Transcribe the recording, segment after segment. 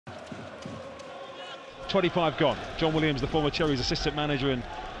25 gone. John Williams, the former Cherries assistant manager and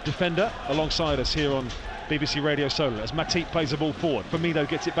defender, alongside us here on BBC Radio Solar as Matip plays the ball forward. Firmino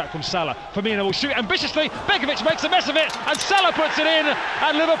gets it back from Salah. Firmino will shoot ambitiously. Begovic makes a mess of it, and Salah puts it in,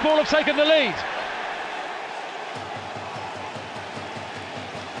 and Liverpool have taken the lead.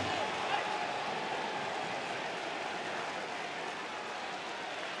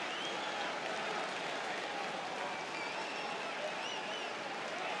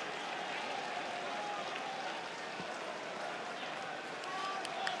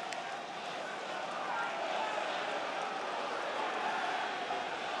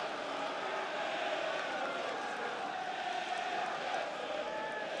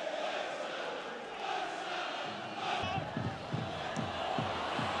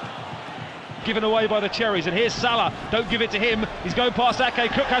 Given away by the Cherries, and here's Salah. Don't give it to him. He's going past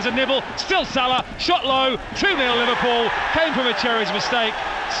Ake. Cook has a nibble. Still Salah. Shot low. 2-0 Liverpool. Came from a Cherries mistake.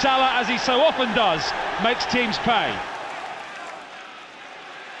 Salah, as he so often does, makes teams pay.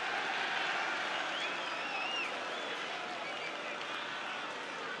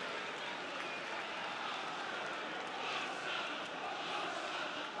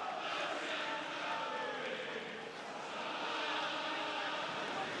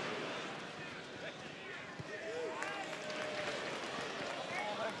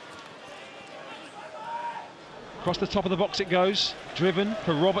 Across the top of the box it goes, driven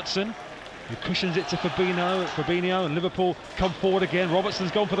for Robertson, who cushions it to Fabinho, and Liverpool come forward again.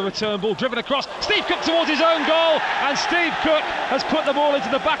 Robertson's gone for the return ball, driven across, Steve Cook towards his own goal, and Steve Cook has put the ball into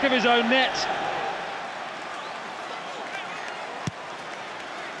the back of his own net.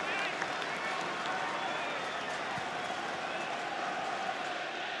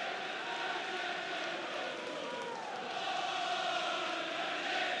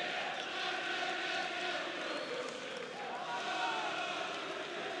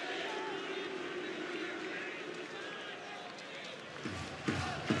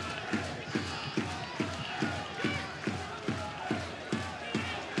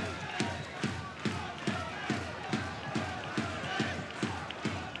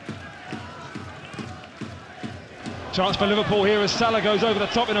 Chance for Liverpool here as Salah goes over the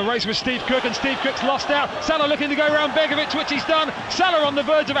top in a race with Steve Cook, and Steve Cook's lost out. Salah looking to go around Begovic, which he's done. Salah on the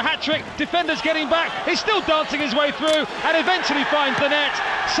verge of a hat-trick. Defenders getting back. He's still dancing his way through and eventually finds the net.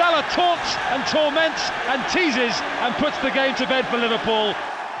 Salah taunts and torments and teases and puts the game to bed for Liverpool.